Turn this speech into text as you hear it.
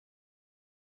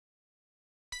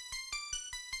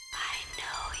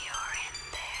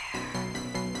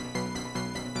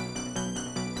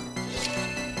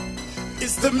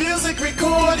It's the music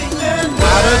recording network.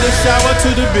 Out of the shower to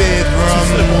the bedroom,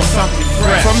 slip on something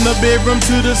fresh. From the bedroom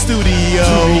to the studio,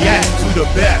 to react to the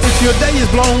best. If your day is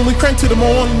blown, we crank to the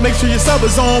morn. Make sure your sub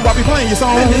is on while we playing your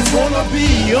song. And it's gonna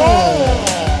be on.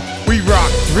 We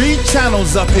rock 3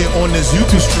 channels up here on this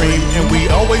YouTube stream, and we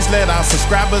always let our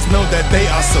subscribers know that they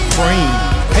are supreme.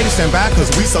 Haters stand by cause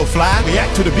we so fly.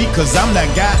 React to the beat cause I'm that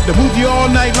guy to move you all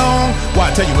night long. Why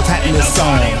I tell you what's happening in this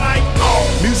song.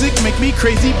 Music make me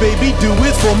crazy, baby, do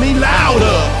it for me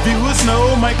louder. Viewers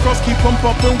know my cross keep on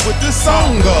bumping with this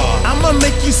song. I'ma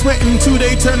make you sweat until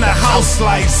they turn the house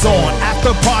lights on.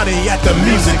 After party at the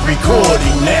Music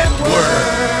Recording Network.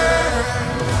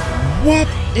 What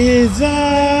is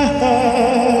up,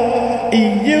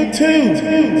 YouTube?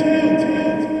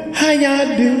 How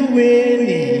y'all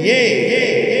doing?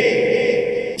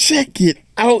 Yeah. Check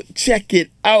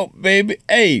it out, baby.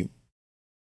 Hey.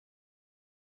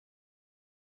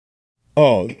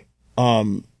 Oh,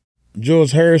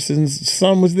 George Harrison's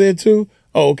son was there too?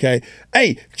 Oh, okay.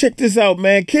 Hey, check this out,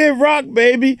 man. Kid Rock,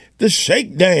 baby. The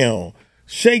Shakedown.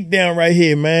 Shakedown right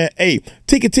here, man. Hey,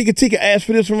 ticka, ask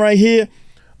for this one right here.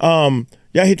 Y'all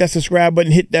hit that subscribe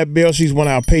button, hit that bell. She's one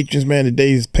of our patrons, man.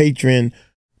 Today's patron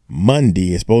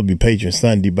Monday. It's supposed to be patron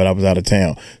Sunday, but I was out of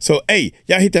town. So, hey,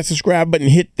 y'all hit that subscribe button,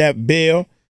 hit that bell,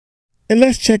 and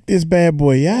let's check this bad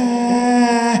boy out.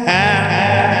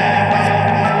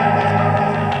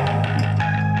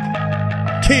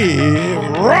 Kid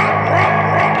Rock.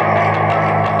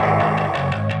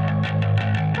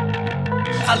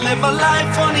 I live my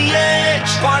life on the edge,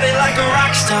 party like a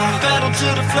rock star. Pedal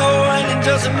to the floor and it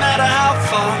doesn't matter how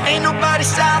far. Ain't nobody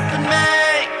stopping me.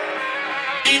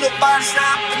 Ain't nobody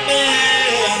stopping me.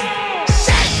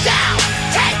 Shakedown,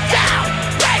 take down,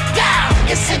 break down.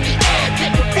 It's in the air,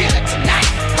 can you feel it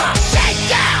tonight?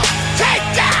 Shakedown, take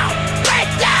down, break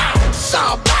down.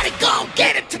 Somebody gon'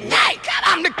 get it tonight.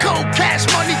 I'm the cold cash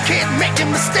money kid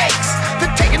making mistakes.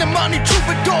 They're taking the money,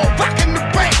 troubadour, rocking the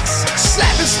brakes.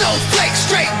 Slapping snowflakes,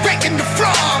 straight breaking the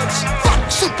frauds. Fuck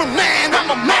Superman,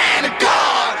 I'm a man of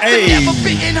God. Hey. The never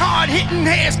beating hard, hitting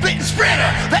hair, splitting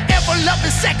sprinter. The ever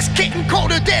loving sex, getting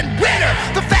colder than winter.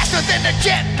 The faster than the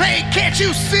jet plane, can't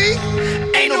you see?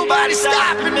 Ain't nobody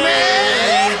stopping me.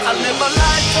 I live my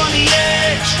life on the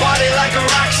edge, party like a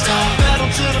rock star. Pedal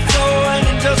to the floor and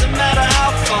it doesn't matter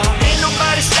how far. Ain't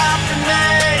nobody stopping me.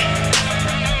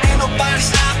 Ain't nobody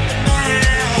stopping me.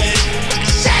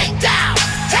 Shakedown,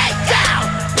 take down,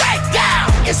 break down.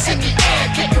 It's in the air,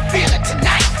 can you feel it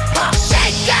tonight?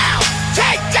 Shakedown,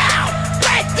 take down,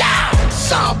 break down.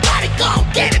 Somebody gon'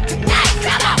 get it tonight.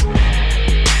 Come on.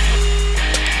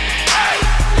 Hey.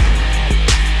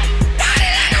 Party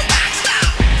like a rock star.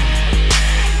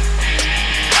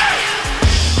 Hey.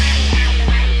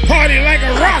 Party like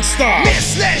a rock star.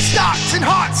 Misled starts and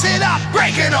hearts hit up,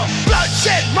 breaking them.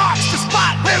 Bloodshed marks the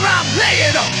spot where I'm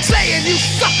laying them. Slaying you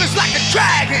suckers like a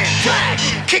dragon.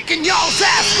 Kicking y'all's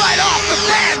ass right off the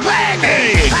bandwagon.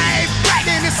 Hey. I ain't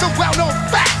bragging, it's a well-known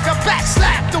fact. I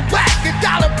backslap the whack and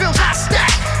dollar bills I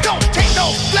stack. Don't take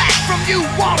no flack from you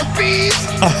wannabes.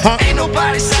 Ain't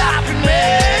nobody stopping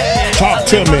me. Talk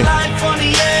to me. Life on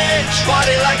the edge,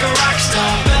 party like a rock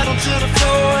star. Pedal to the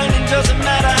floor and it doesn't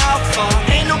matter how far.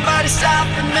 Ain't nobody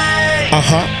stopping me.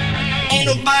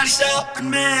 Ain't nobody stopping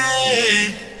me.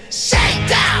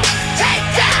 Shakedown, take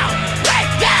down, break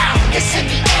down. It's in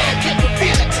the air, can you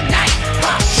feel it tonight?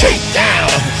 Shakedown,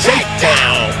 shake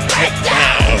down, break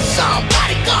down.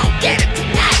 Somebody gon' get it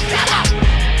tonight. Come on.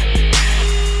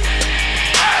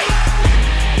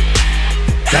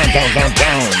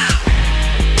 Down.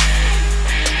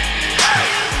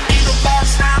 Ain't nobody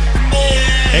stopping me.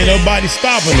 Ain't nobody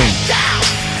stopping him.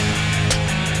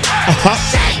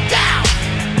 Shakedown.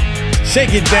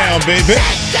 Shake it down, baby.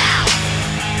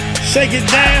 Shake it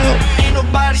down. Ain't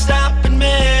nobody stopping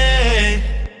me.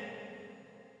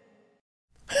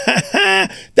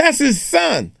 That's his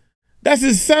son. That's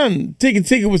his son.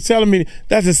 Ticka was telling me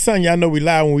that's his son. Y'all know we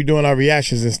live when we doing our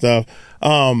reactions and stuff.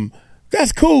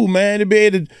 That's cool, man. To be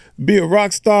able to be a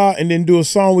rock star and then do a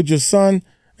song with your son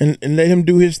and let him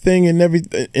do his thing and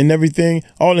everything,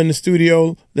 all in the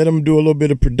studio. Let him do a little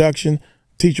bit of production,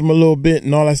 teach him a little bit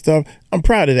and all that stuff. I'm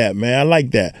proud of that, man. I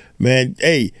like that, man.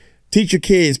 Hey, teach your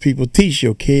kids, people. Teach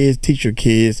your kids,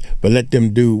 but let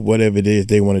them do whatever it is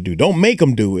they want to do. Don't make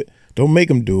them do it. Don't make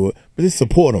them do it, but just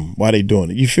support them while they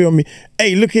doing it. You feel me?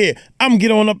 Hey, look here. I'm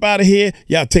get on up out of here.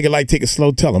 Y'all take it light, take it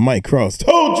slow. Tell them Mike Cross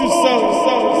told you so.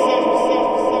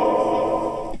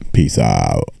 Peace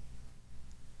out.